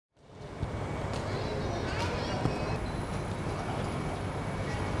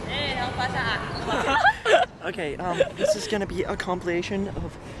Okay, this is gonna be a compilation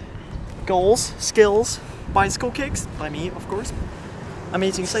of goals, skills, bicycle kicks, by me of course,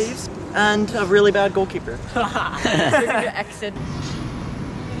 amazing saves, and a really bad goalkeeper. Exit.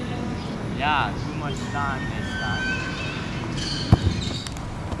 Yeah, too much time this time.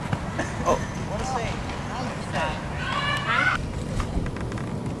 Oh, what a save.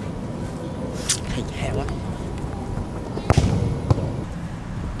 Hey, hey, what?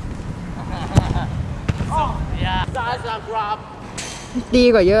 Oh, yeah. Size of grab. ดี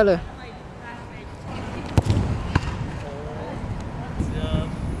กว่าเยอะเลย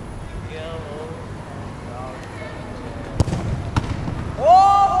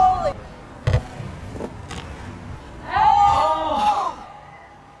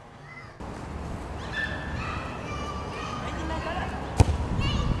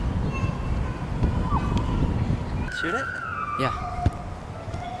Shoot it? Yeah.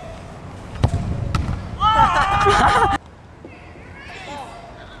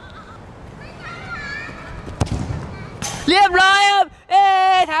 เรียบร้อยครับ เอ๊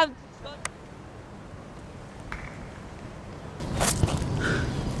ะทำ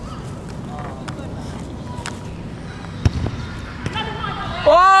โ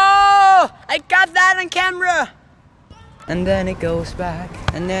อ้ I got that on camera and then it goes back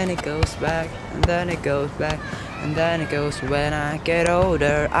and then it goes back and then it goes back and then it goes when I get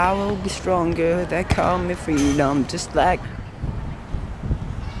older I will be stronger they call me freedom just like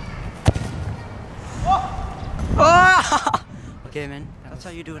okay man That's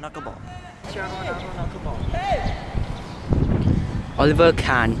how you do a knuckleball. Knuckleball. Oliver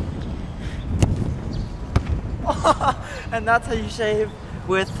Kahn And that's how you save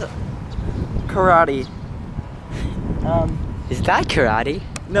with karate. Is that karate?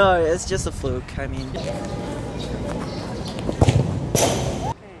 No, it's just a fluke. I mean. Okay,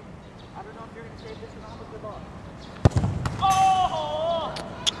 I don't know if you're gonna save this or not, but good luck. Oh!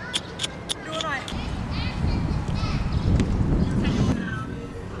 Do it right.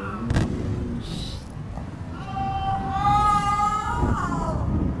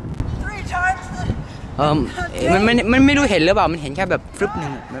 Three times the มันไม่รู้เห็นหรือเปล่ามันเห็นแค่แบบฟลุปนึ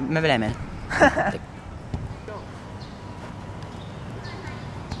งไม่เป็นไรแมน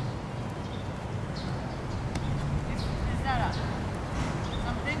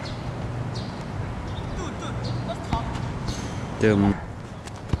Dumb.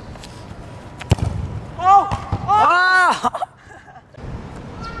 Oh! Ah!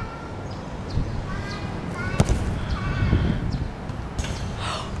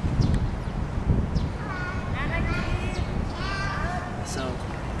 So,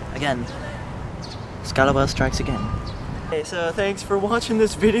 again, Scalaba strikes again. Okay, so thanks for watching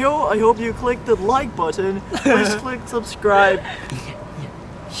this video. I hope you click the like button. Please click subscribe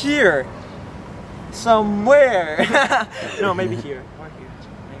here. Somewhere. No, maybe here. Or here.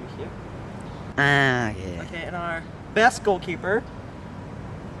 Maybe here. Okay. Okay, and our best goalkeeper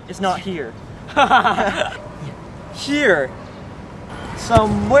is not here. Here.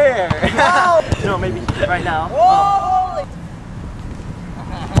 Somewhere. No, maybe here, right now.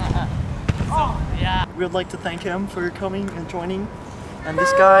 Yeah. We would like to thank him for coming and joining. And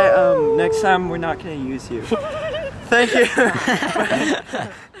this guy, next time we're not gonna use you. Thank you.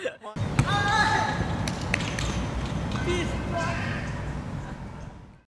 Peace.